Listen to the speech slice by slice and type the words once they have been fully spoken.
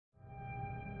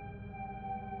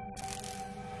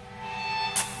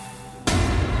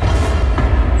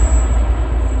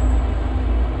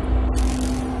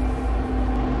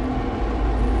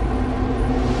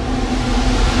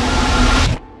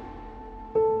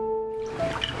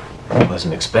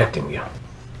wasn't expecting you.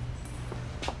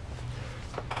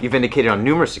 You've indicated on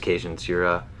numerous occasions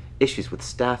your issues with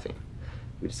staffing.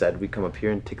 We decided we'd come up here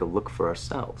and take a look for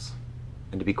ourselves.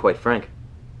 And to be quite frank,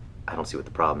 I don't see what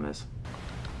the problem is.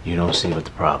 You don't see what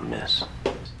the problem is.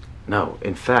 No,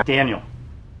 in fact... Daniel.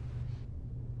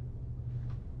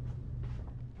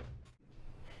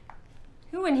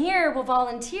 Who in here will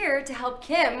volunteer to help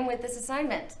Kim with this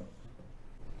assignment?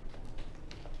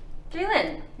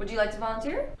 Jalen, would you like to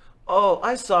volunteer? Oh,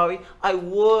 I'm sorry. I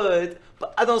would,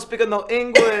 but I don't speak no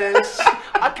English.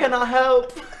 I cannot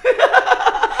help.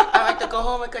 I like to go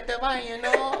home and cut the wine, you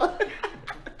know.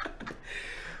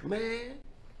 Man,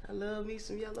 I love me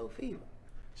some yellow fever.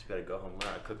 She better go home and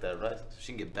learn how to cook that rice so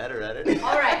she can get better at it.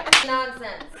 All right,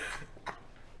 nonsense.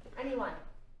 Anyone?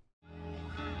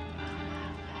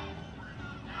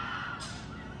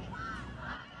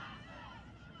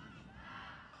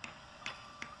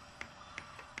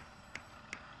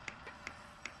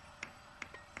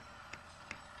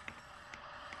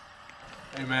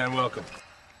 Hey man, welcome.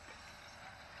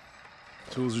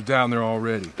 Tools are down there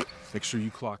already. Make sure you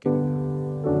clock it.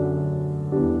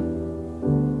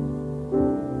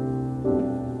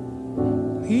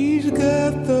 He's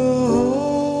got the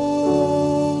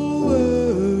whole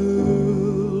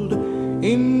world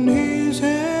in his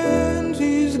hands.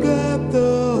 He's got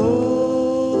the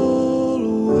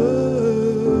whole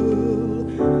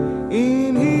world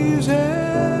in his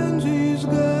hands. He's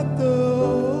got the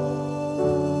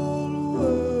whole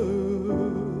world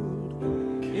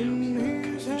in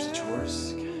his hands. The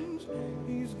chores.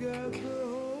 He's got the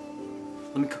whole.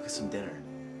 Let me cook us some dinner.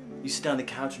 You sit down on the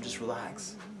couch and just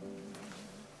relax.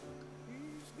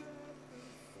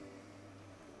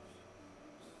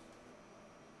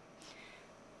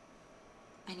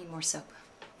 I need more soap.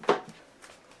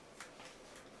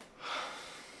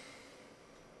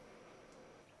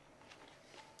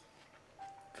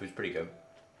 Food's pretty good.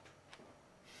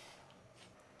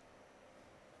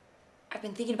 I've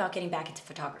been thinking about getting back into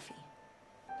photography.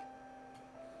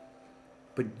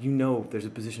 But you know there's a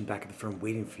position back at the firm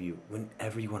waiting for you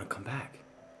whenever you want to come back.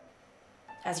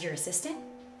 As your assistant?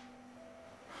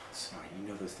 Sorry, you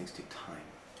know those things take time.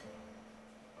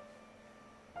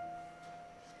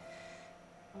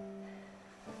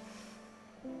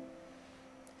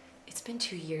 It's been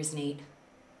 2 years, Nate.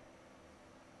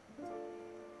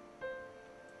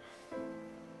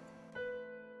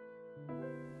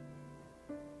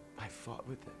 I fought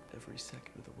with it every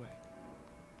second of the way.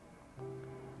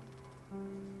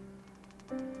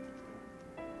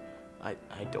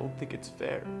 I don't think it's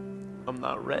fair. I'm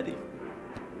not ready.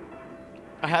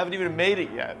 I haven't even made it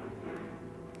yet.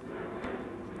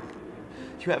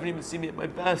 You haven't even seen me at my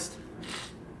best.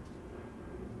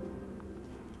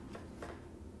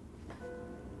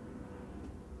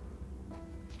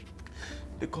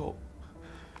 Nicole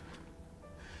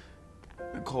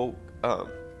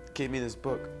gave me this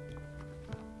book.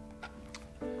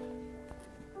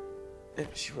 And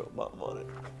she wrote Mom on it.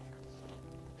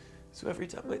 So every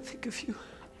time I think of you,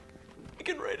 I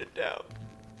can write it down.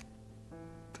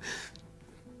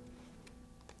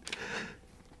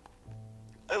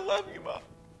 I love you, Mom.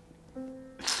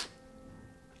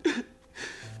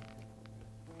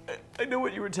 I know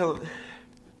what you were telling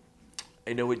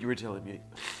me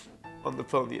on the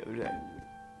phone the other day.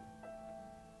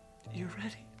 You're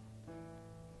ready.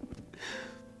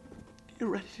 You're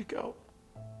ready to go.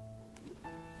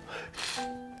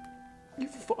 You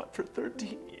fought for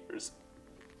 13 years.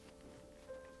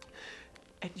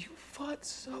 And you fought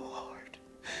so hard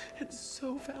and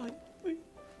so valiantly.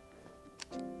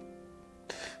 And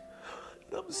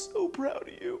I'm so proud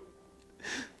of you.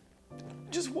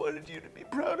 Just wanted you to be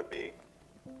proud of me.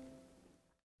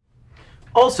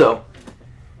 Also,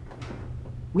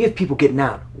 we have people getting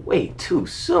out way too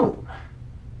soon.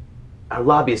 Our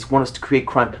lobbyists want us to create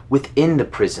crime within the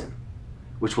prison,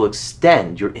 which will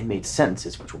extend your inmate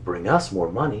sentences, which will bring us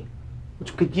more money,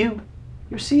 which will get you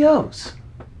your COs.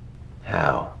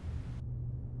 How?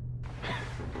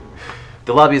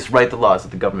 The lobbyists write the laws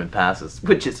that the government passes,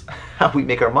 which is how we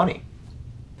make our money.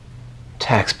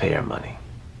 Taxpayer money.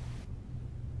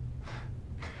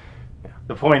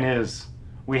 The point is,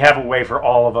 we have a way for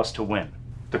all of us to win.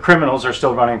 The criminals are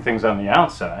still running things on the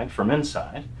outside, from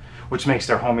inside, which makes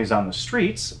their homies on the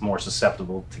streets more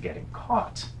susceptible to getting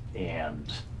caught.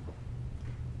 And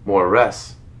more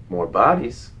arrests, more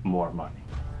bodies, more money.